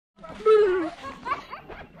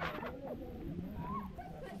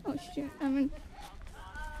even.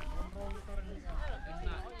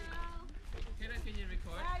 Can you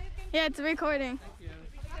record? Yeah, it's recording. Thank you.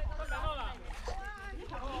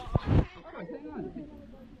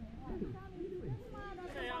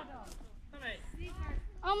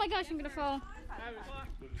 Oh my gosh, I'm gonna fall.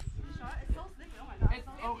 It's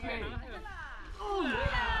okay.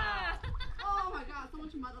 Oh my god, so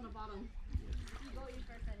much mud on the bottom. You go in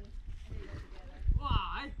first, honey. And then you go together.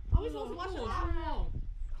 Why? Are we supposed to wash it off?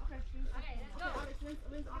 Okay, Okay, let's go.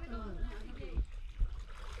 rinse off the mud.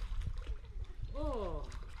 Oh.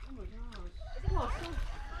 Oh my gosh. It's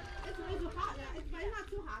hot now. It's not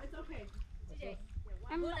too hot. It's okay.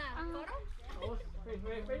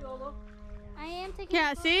 I am taking.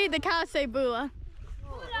 Yeah, see the cows say Bula.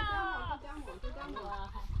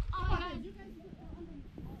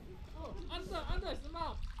 Under,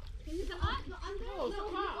 small. Can you come under? Oh, so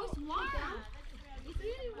hot. It's warm. It's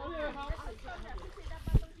really warm.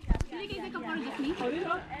 Can you take a photo of me?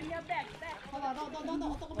 And your back. Hold on, don't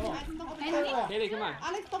open your eyes. Don't open your eyes. Haley, come on.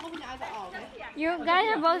 Alex, don't open your eyes at all, okay? You guys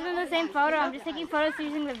are both in the same photo. I'm just taking photos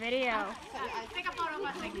using the video. Take a photo of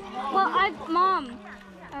us. Well, Mom.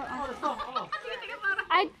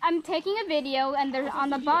 I'm taking a video, and there's on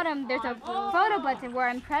the bottom there's a photo button where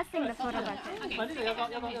I'm pressing the photo button.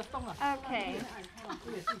 Okay.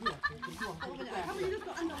 So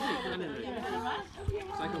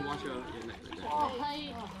I can wash your neck like that.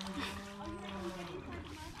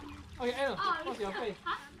 Okay, Ella, wash your face.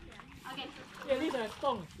 Okay. Yeah, these are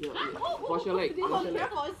stones. Wash your leg. Wash your leg.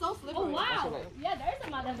 Careful, it's so slippery. Oh, wow. Yeah, there's a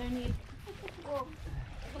mud underneath. Close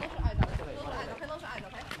your eyes, okay? Close your eyes,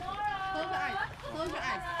 okay? Close your eyes. Close your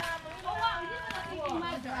eyes. Oh, wow. This is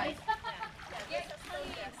my eyes.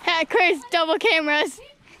 Hey, Chris, double cameras.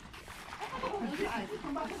 Close your eyes.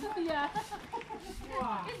 Yeah.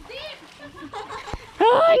 It's deep.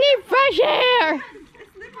 Oh, I need fresh air.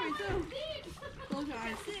 It's slippery too. Close your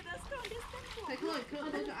eyes. Okay, close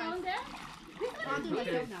your eyes. Down there? I'll do it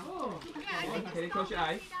myself now. Haley, close your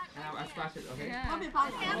eyes. And I'll splash it, okay? Mommy,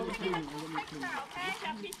 bye. Haley, close your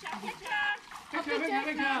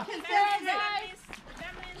eyes.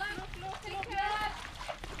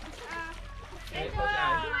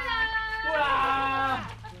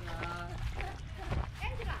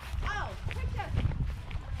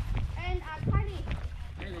 And Cardi,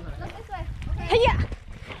 look this way. Yeah.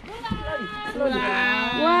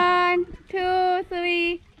 1, 2,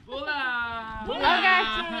 3. Bula! Okay.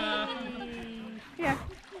 Here.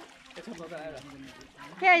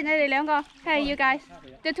 Here, này để兩個. Hey, you guys.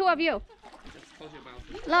 The two of you. Close your mouth.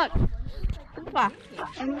 Look. Wow.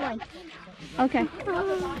 Okay. Some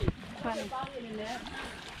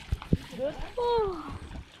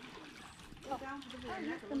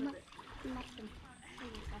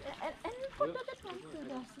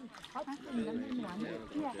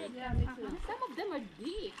of them are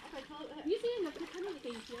deep. You see in the picture,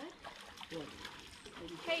 can you see it?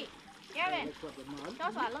 Hey, Gavin.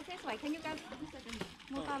 Joshua, look this way. Can you guys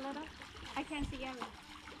move a little? I can't see Gavin.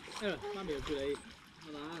 Ella, 媽咪要住你，係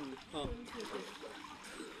嘛？哦。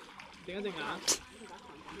整一隻眼。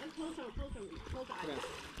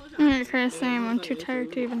I'm Chris, I'm too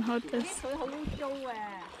tired to even hold this. 佢好污糟嘅。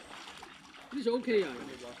呢種 OK 啊？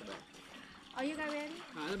 Are you guys ready?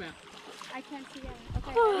 行得未啊？ I can't see Gavin.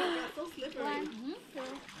 Okay. So slippery. 1,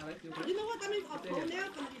 2. You know what? That means our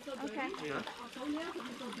toenails gonna be so dirty. Okay. Our toenails gonna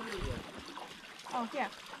be so dirty. Oh, here.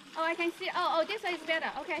 Oh, I can see. Oh, this way is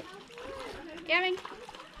better. Okay. Gavin.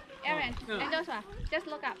 Aaron and Joshua, just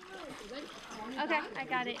look up. Okay, I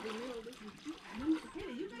got it.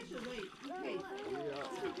 You guys should wait. Okay.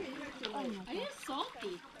 Are you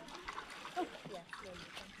salty?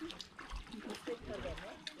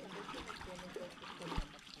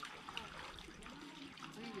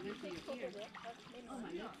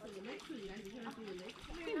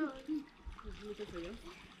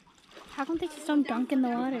 How come they just don't dunk in the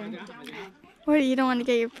water? Or you don't want to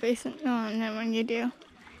get your face in, oh, no, when you do.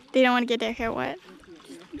 They don't want to get their hair wet.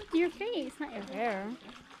 Just your face, not your hair.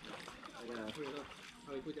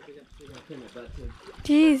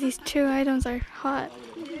 Jeez, these two items are hot.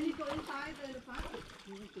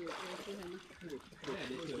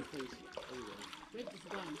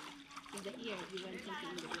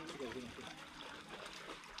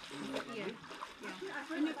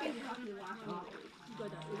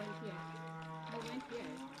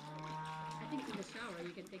 I think in the shower you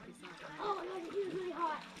can take this off. Oh, no, it is really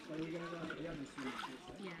hot.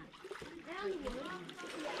 Yeah.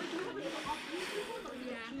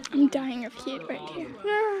 I'm dying of heat right here.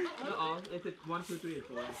 It's 1, 2, 3,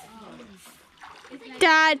 4.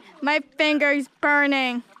 Dad, my finger's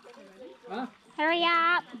burning. Huh? Hurry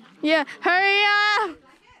up. Yeah, hurry up.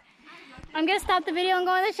 I'm gonna stop the video and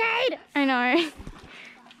go in the shade. I know, right?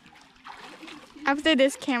 After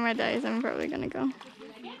this camera dies, I'm probably gonna go.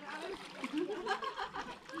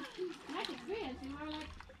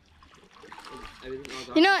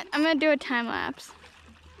 You know what? I'm gonna do a time lapse.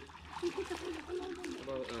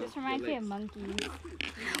 This reminds me of monkeys.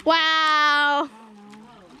 Wow.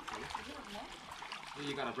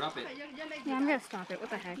 You gotta drop it. Yeah, I'm gonna stop it. What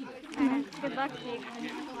the heck? Good luck, Kate.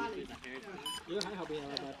 如果喺後邊有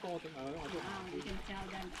咪多定係我都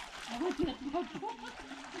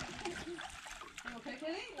Okay,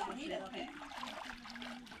 Kelly? Don't eat it, okay?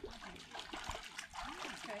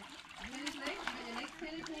 Okay. Kelly's legs. Get your legs,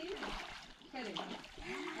 Kelly, please. Kelly,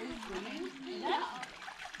 are you swimming?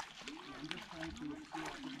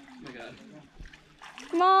 Oh my god.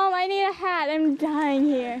 Mom, I need a hat. I'm dying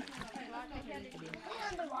here.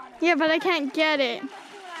 Yeah, but I can't get it.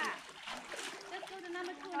 Let's go to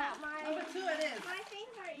number 2 now. Number 2 it is.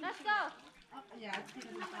 Let's go. Yeah, it's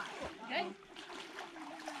taking the spot. Okay.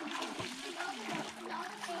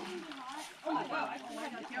 Oh my god, oh my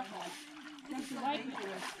god, careful.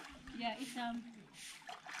 Yeah, it's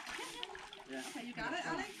Okay, you got it,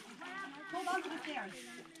 Alex? Hold on to the stairs.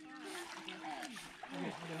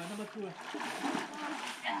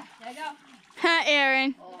 There you go. Hi,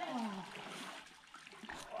 Aaron.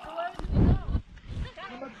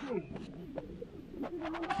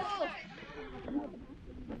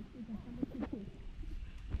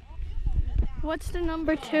 What's the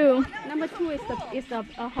number 2? Number 2 is the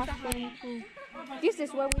hot spring pool. This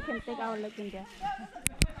is where we can take our look in there.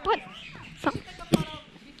 What? Stop.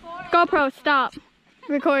 GoPro, stop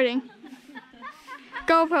recording.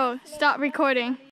 GoPro, stop recording.